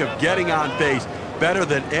knack of getting on base better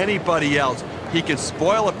than anybody else. He can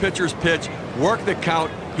spoil a pitcher's pitch, work the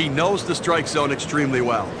count. He knows the strike zone extremely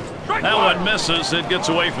well. That one misses. It gets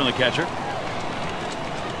away from the catcher.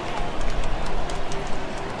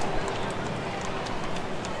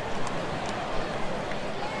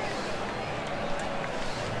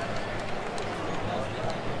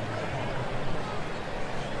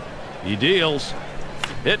 He deals.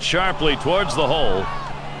 Hit sharply towards the hole.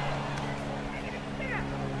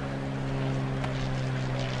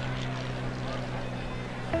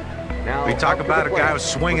 We talk about a guy who's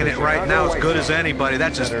swinging it right now as good as anybody.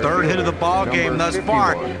 That's his 3rd hit of the ball game thus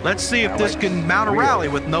far. Let's see if this can mount a rally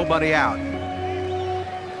with nobody out.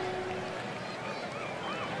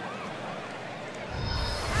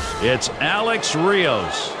 It's Alex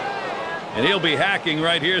Rios. And he'll be hacking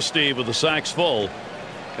right here, Steve, with the sacks full.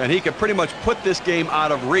 And he can pretty much put this game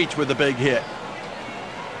out of reach with a big hit.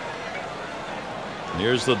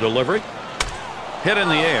 Here's the delivery. Hit in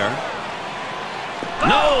the air.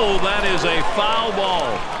 No, that is a foul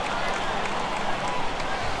ball.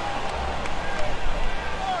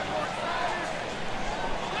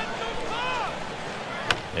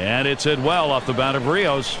 And it's hit well off the bat of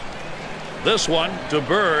Rios. This one to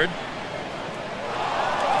Bird.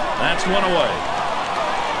 That's one away.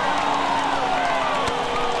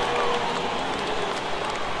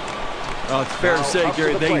 It's fair to say,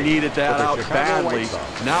 Gary, they needed that out badly.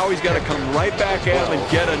 Now he's got to come right back at him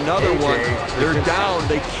and get another one. They're down.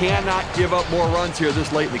 They cannot give up more runs here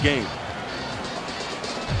this late in the game.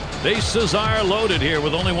 Bases are loaded here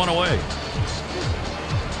with only one away.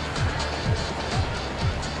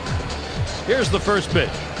 Here's the first pitch.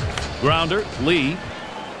 Grounder, Lee.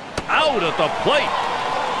 Out at the plate.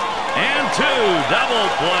 And 2, double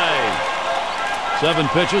play. 7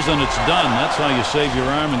 pitches and it's done. That's how you save your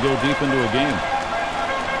arm and go deep into a game.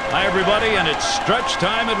 Hi, everybody, and it's stretch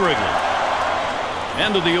time at Wrigley.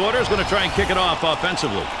 End of the order is going to try and kick it off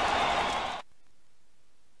offensively.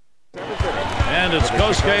 And it's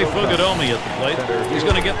Kosuke Fukudomi at the plate. He's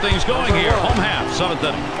going to get things going here. Home half, 7th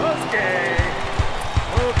inning. Kosuke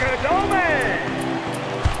Fukudomi.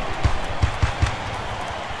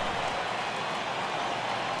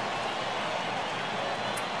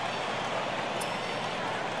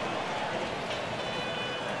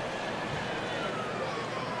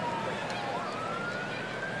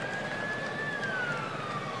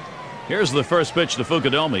 Here's the first pitch to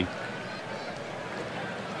Fukudomi.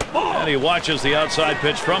 And he watches the outside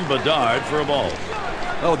pitch from Bedard for a ball.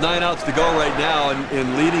 Oh, 9 outs to go right now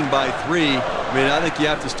and leading by 3. I mean, I think you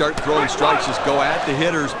have to start throwing strikes. Just go at the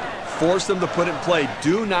hitters, force them to put it in play.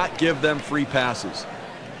 Do not give them free passes.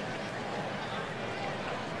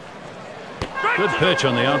 Good pitch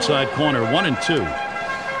on the outside corner,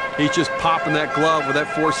 1-2. He's just popping that glove with that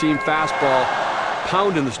 4-seam fastball,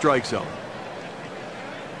 pounding the strike zone.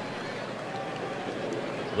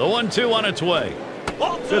 The 1-2 on its way.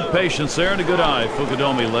 Good patience there and a good eye.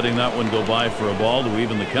 Fukudomi letting that one go by for a ball to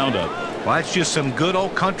even the count up. Well, that's just some good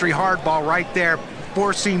old country hardball right there.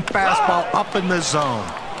 4-seam fastball up in the zone.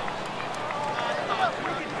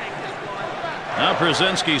 Now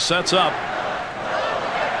Przinsky sets up.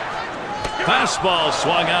 Fastball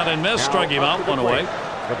swung out and missed. Struck him out, 1 away.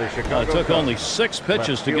 It took only 6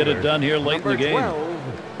 pitches to get it done here late in the game.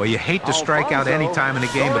 Well, you hate to strike out any time in the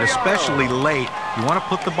game, but especially late. You want to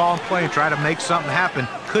put the ball in play and try to make something happen.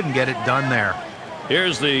 Couldn't get it done there.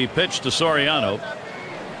 Here's the pitch to Soriano.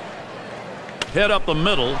 Hit up the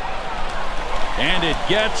middle. And it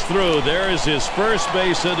gets through. There is his first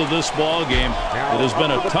base hit of this ball game. It has been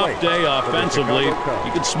a tough day offensively.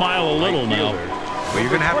 You can smile a little now. Well, you're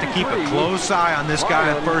going to have to keep a close eye on this guy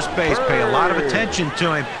at first base. Pay a lot of attention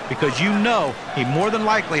to him because you know he more than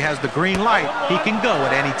likely has the green light. He can go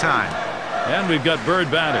at any time. And we've got Bird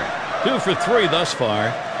batting. 2 for 3 thus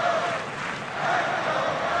far.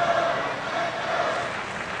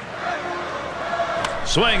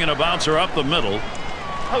 Swing and a bouncer up the middle.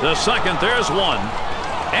 The second, there's 1.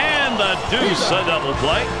 And the deuce, a double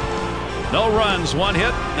play. No runs, 1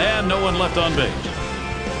 hit, and no one left on base.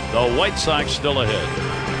 The White Sox still ahead.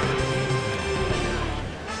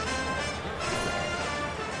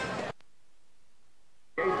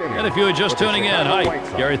 And if you are just tuning in, hi,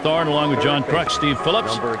 Gary Thorne along with John Kruk, Steve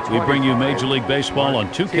Phillips. We bring you Major League Baseball on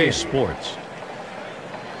 2K Sports.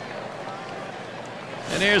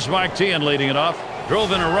 And here's Mark Teahan leading it off.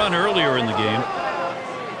 Drove in a run earlier in the game.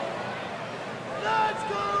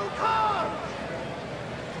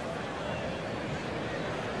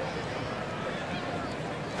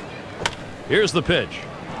 Here's the pitch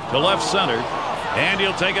to left center, and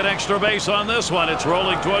he'll take an extra base on this one. It's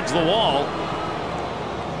rolling towards the wall.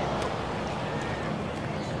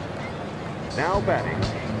 Now batting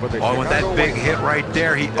for the with that big hit right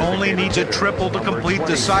there, he only needs a triple to complete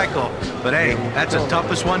the cycle. But hey, that's the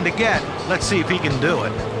toughest one to get. Let's see if he can do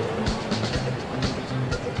it.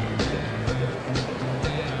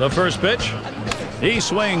 The first pitch, he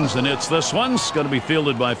swings, and it's this one's going to be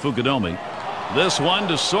fielded by Fukudomi. This one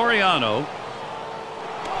to Soriano.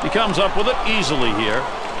 He comes up with it easily here.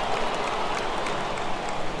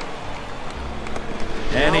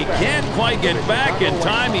 And he can't quite get back in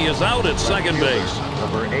time. He is out at second base.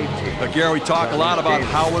 Number 18. But Gary, we talk a lot about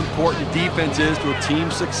how important defense is to a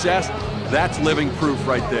team's success. That's living proof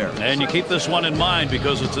right there. And you keep this one in mind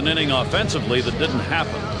because it's an inning offensively that didn't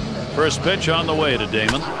happen. First pitch on the way to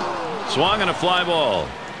Damon. Swung and a fly ball.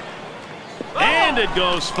 And it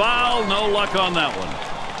goes foul. No luck on that one.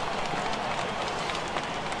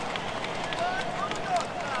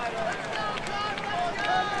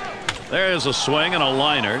 There's a swing and a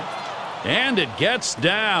liner. And it gets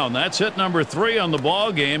down. That's hit number 3 on the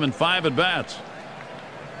ball game in 5 at-bats.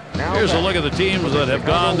 Here's a look at the teams that have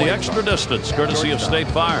gone the extra distance, courtesy of State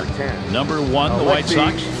Farm. Number 1, the White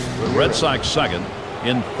Sox. The Red Sox 2nd.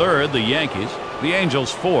 In 3rd, the Yankees. The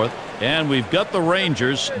Angels 4th. And we've got the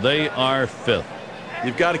Rangers. They are 5th.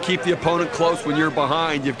 You've got to keep the opponent close when you're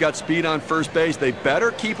behind. You've got speed on first base. They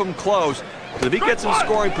better keep him close. Because if he gets in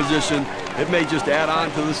scoring position, it may just add on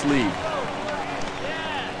to this lead.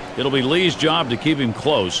 It'll be Lee's job to keep him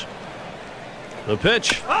close. The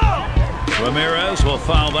pitch. Ramirez will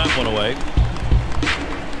foul that one away.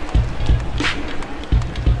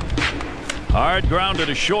 Hard grounded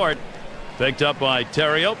to short. Picked up by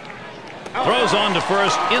Terrio. Throws on to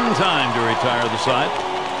first in time to retire the side.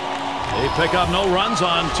 They pick up no runs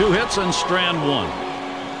on 2 hits and strand 1.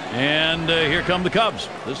 And here come the Cubs.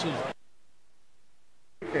 This is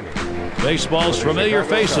baseball's familiar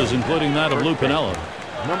faces, including that of Lou Piniella.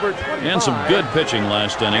 And some good pitching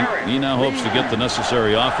last inning. He now hopes to get the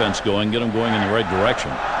necessary offense going, get them going in the right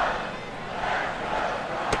direction.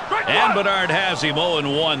 And Bedard has him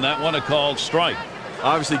 0-1. That one a called strike.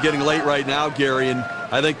 Obviously getting late right now, Gary, and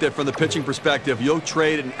I think that from the pitching perspective, you'll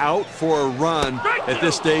trade an out for a run at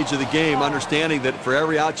this stage of the game, understanding that for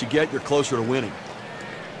every out you get, you're closer to winning.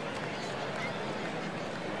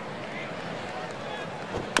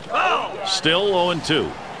 Still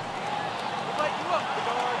 0-2.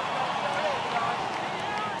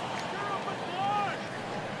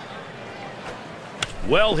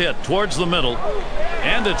 Well hit towards the middle,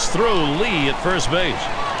 and it's through. Lee at first base.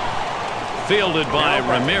 Fielded by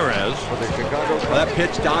Ramirez. Well, that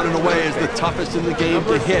pitch down and away is the toughest in the game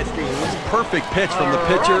to hit. Perfect pitch from the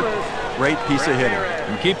pitcher. Great piece of hitting.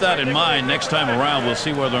 And keep that in mind next time around. We'll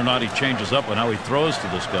see whether or not he changes up on how he throws to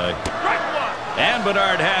this guy. And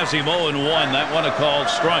Bedard has him 0-1. That one a called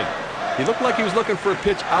strike. He looked like he was looking for a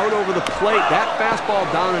pitch out over the plate. That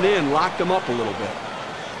fastball down and in locked him up a little bit.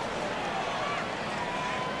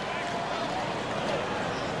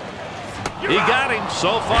 He got him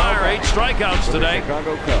so far. 8 strikeouts today.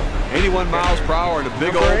 81 miles per hour and a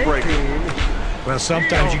big old break. Well,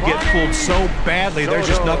 sometimes you get fooled so badly, there's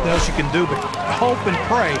just nothing else you can do but hope and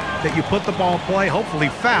pray that you put the ball in play, hopefully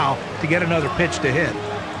foul, to get another pitch to hit.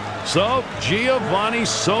 So Giovanni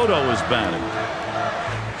Soto is batting.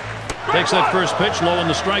 Takes that first pitch low in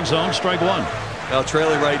the strike zone. Strike 1. Well,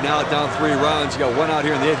 trailing right now, down 3 runs. You got 1 out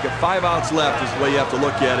here in the 8th. You got 5 outs left is the way you have to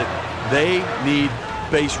look at it. They need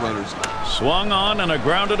base runners. Swung on and a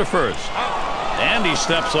grounder to first. And he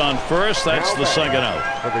steps on first. That's the second out.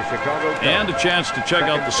 And a chance to check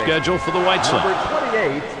out the schedule for the White Sox.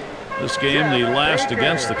 This game, the last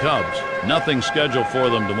against the Cubs. Nothing scheduled for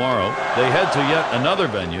them tomorrow. They head to yet another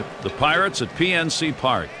venue, the Pirates at PNC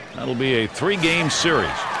Park. That'll be a 3-game series.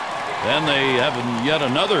 Then they have yet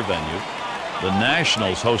another venue, the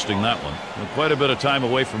Nationals, hosting that one. And quite a bit of time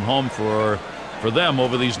away from home for them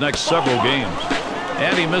over these next several games.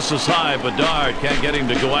 And he misses high. Bedard can't get him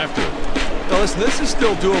to go after it. Now listen, this is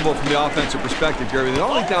still doable from the offensive perspective, Gary. They're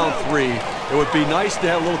only down 3. It would be nice to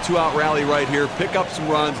have a little 2-out rally right here, pick up some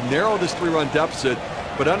runs, narrow this 3-run deficit.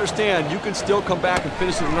 But understand, you can still come back and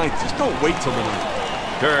finish in the 9th. Just don't wait till the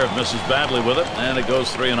 9th. Curve misses badly with it, and it goes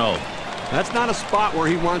 3-0. That's not a spot where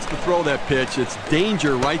he wants to throw that pitch. It's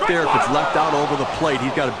danger right there if it's left out over the plate.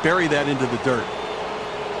 He's got to bury that into the dirt.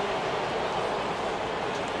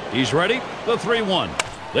 He's ready. The 3-1.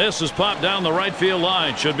 This is popped down the right field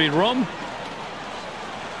line. Should be room.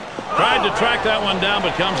 Tried to track that one down,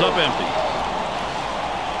 but comes up empty.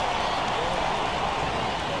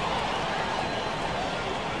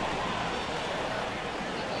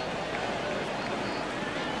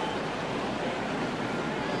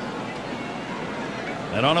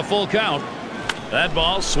 And on a full count, that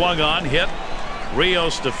ball swung on, hit.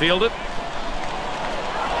 Rios to field it.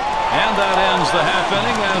 And that ends the half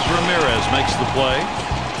inning as Ramirez makes the play.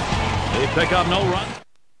 They pick up no run.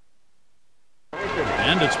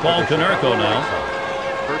 And it's Paul Konerko now.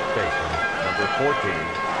 First baseman, number 14,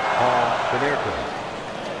 Paul Konerko.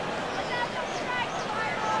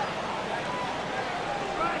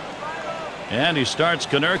 And he starts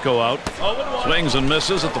Konerko out. Swings and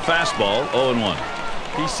misses at the fastball. 0-1.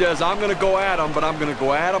 He says, I'm going to go at him, but I'm going to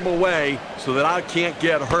go at him away so that I can't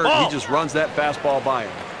get hurt. He just runs that fastball by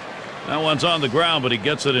him. That one's on the ground, but he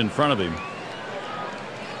gets it in front of him.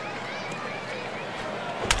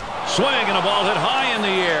 Swing and a ball hit high in the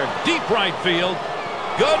air. Deep right field.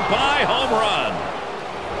 Goodbye home run.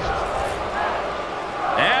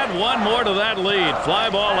 Add one more to that lead. Fly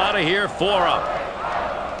ball out of here, 4 up.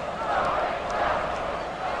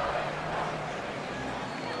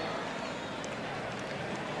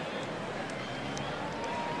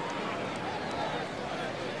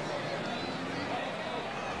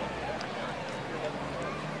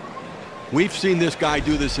 We've seen this guy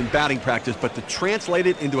do this in batting practice, but to translate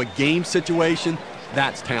it into a game situation,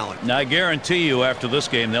 That's talent. Now, I guarantee you after this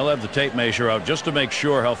game, they'll have the tape measure out just to make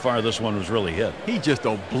sure how far this one was really hit. He just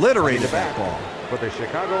obliterated that ball. For the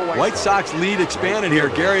Chicago White Sox lead expanded here,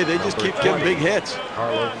 Gary. They just keep getting big hits.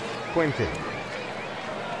 Carlos Quentin.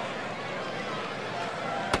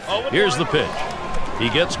 Here's the pitch. He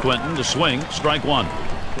gets Quentin to swing, strike one.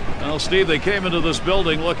 Well, Steve, they came into this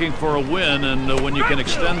building looking for a win, and when you can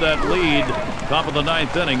extend that lead, top of the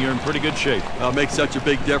ninth inning, you're in pretty good shape. It makes such a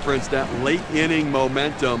big difference. That late inning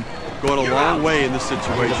momentum going a long way in this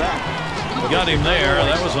situation. Got him there.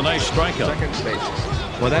 That was a nice strikeout.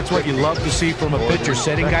 Well, that's what you love to see from a pitcher,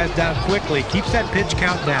 setting guys down quickly. Keeps that pitch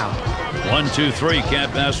count down. 1, 2, 3.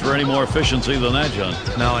 Can't ask for any more efficiency than that, John.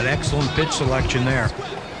 No, an excellent pitch selection there.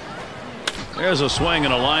 There's a swing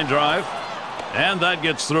and a line drive. And that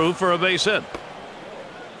gets through for a base hit.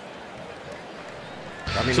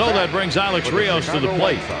 So that brings Alex Rios to the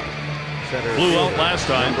plate. Flew out last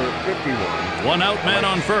time. 1 out, man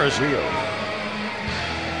on first.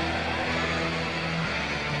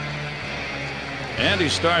 And he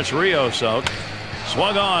starts Rios out.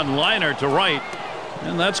 Swung on, liner to right.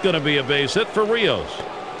 And that's going to be a base hit for Rios.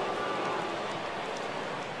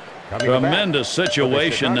 Tremendous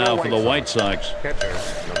situation now for the White Sox.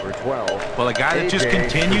 Number 12. Well, a guy that just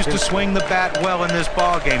continues to swing the bat well in this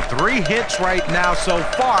ball game. 3 hits right now so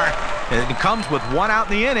far. And it comes with 1 out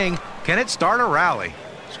in the inning. Can it start a rally?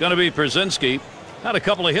 It's going to be Przinsky. Had a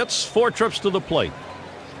couple of hits, 4 trips to the plate.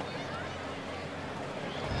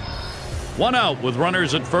 1 out with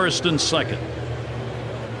runners at first and second.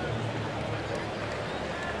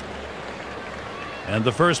 And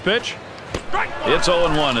the first pitch. It's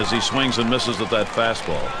 0-1 as he swings and misses at that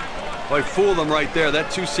fastball. Well, he fooled him right there. That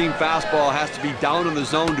two-seam fastball has to be down in the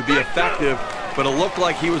zone to be effective, but it looked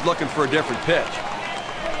like he was looking for a different pitch.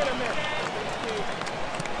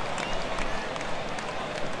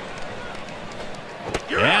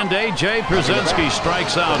 And A.J. Przinsky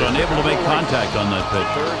strikes out, unable to make contact on that pitch.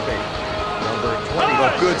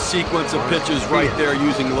 A good sequence of pitches right there,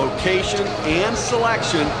 using location and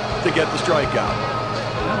selection to get the strikeout.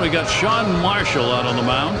 And we got Sean Marshall out on the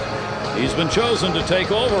mound. He's been chosen to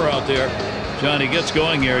take over out there. Johnny gets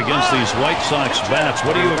going here against these White Sox bats.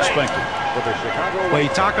 What are you expecting? Well, you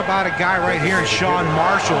talk about a guy right here, Sean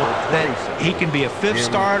Marshall, that he can be a 5th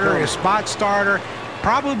starter, a spot starter,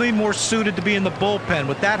 probably more suited to be in the bullpen.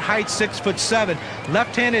 With that height, 6'7",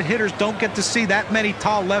 left-handed hitters don't get to see that many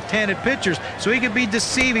tall left-handed pitchers, so he could be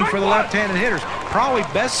deceiving for the left-handed hitters. Probably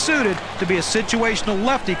best suited to be a situational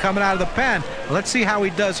lefty coming out of the pen. Let's see how he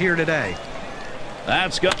does here today.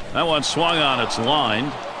 That one swung on, it's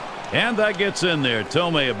lined, and that gets in there.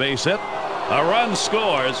 Tomei a base hit. A run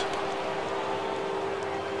scores.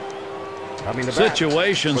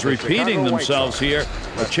 Situations repeating themselves here.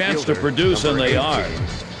 A chance to produce, and they are.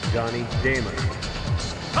 Johnny Damon.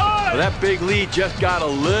 Well, that big lead just got a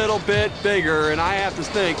little bit bigger, and I have to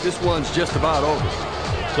think this one's just about over.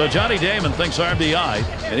 So Johnny Damon thinks RBI,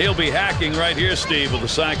 and he'll be hacking right here, Steve, with the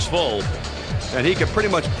sacks full. And he can pretty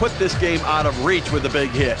much put this game out of reach with a big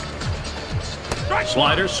hit.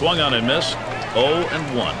 Slider swung on and missed.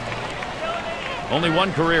 0-1. Only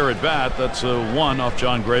one career at bat. That's a 1 off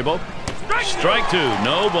John Grabo. Strike 2.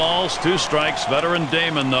 No balls, 2 strikes. Veteran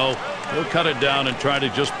Damon, though, he'll cut it down and try to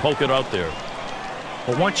just poke it out there.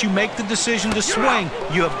 But once you make the decision to swing,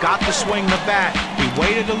 you have got to swing the bat. He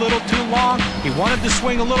waited a little too long. He wanted to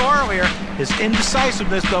swing a little earlier. His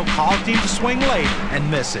indecisiveness, though, caused him to swing late and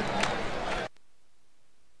miss it.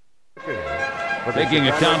 Taking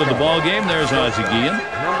account of the ball game, there's Ozzie Guillen.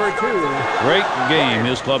 Number 2. Great game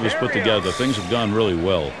his club has put together. Things have gone really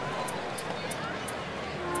well.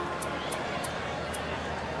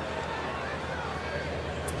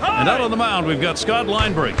 And out on the mound, we've got Scott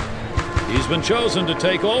Linebrink. He's been chosen to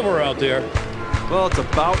take over out there. Well, it's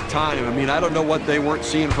about time. I mean, I don't know what they weren't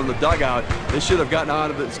seeing from the dugout. They should have gotten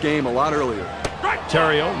out of this game a lot earlier.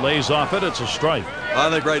 Terrio lays off it. It's a strike. I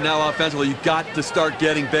think right now, offensively, you've got to start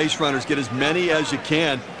getting base runners. Get as many as you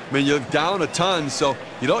can. I mean, you're down a ton, so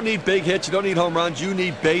you don't need big hits. You don't need home runs. You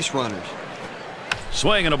need base runners.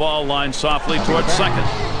 Swing and a ball line softly towards second.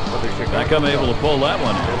 Beckham able to pull that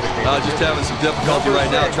one. Just having some difficulty right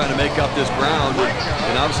now trying to make up this ground.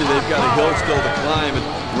 And obviously they've got a hill still to climb.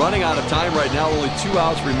 And running out of time right now, only 2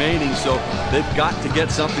 outs remaining. So they've got to get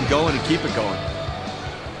something going and keep it going.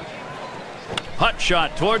 Hut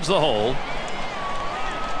shot towards the hole.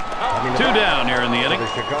 2 down here in the inning. The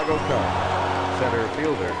Chicago Cubs. Center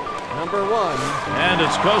fielder. Number 1. And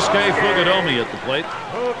it's Kosuke Fukudome at the plate.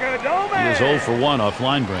 He is 0 for 1 off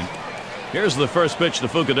Linebrink. Here's the first pitch to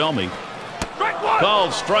Fukudome.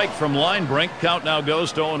 Called strike from Linebrink. Count now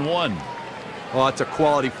goes to 0-1. Oh, it's a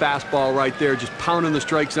quality fastball right there, just pounding the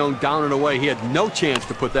strike zone down and away. He had no chance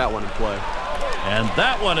to put that one in play. And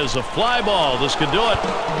that one is a fly ball. This could do it.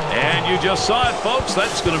 And you just saw it, folks.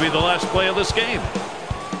 That's going to be the last play of this game.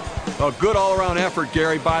 A good all-around effort,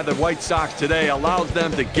 Gary, by the White Sox today allows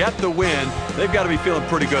them to get the win. They've got to be feeling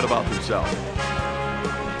pretty good about themselves.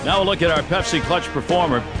 Now we'll look at our Pepsi Clutch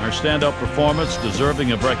performer, our standout performance,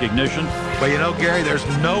 deserving of recognition. But you know, Gary, there's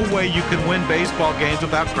no way you can win baseball games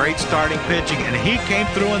without great starting pitching, and he came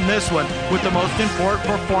through in this one with the most important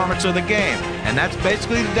performance of the game. And that's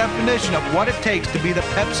basically the definition of what it takes to be the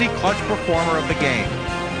Pepsi Clutch performer of the game.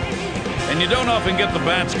 And you don't often get the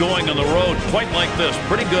bats going on the road quite like this.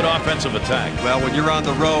 Pretty good offensive attack. Well, when you're on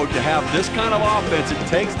the road, to have this kind of offense, it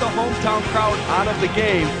takes the hometown crowd out of the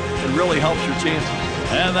game and really helps your chances.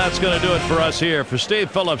 And that's going to do it for us here. For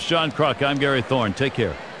Steve Phillips, John Kruk, I'm Gary Thorne. Take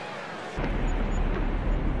care.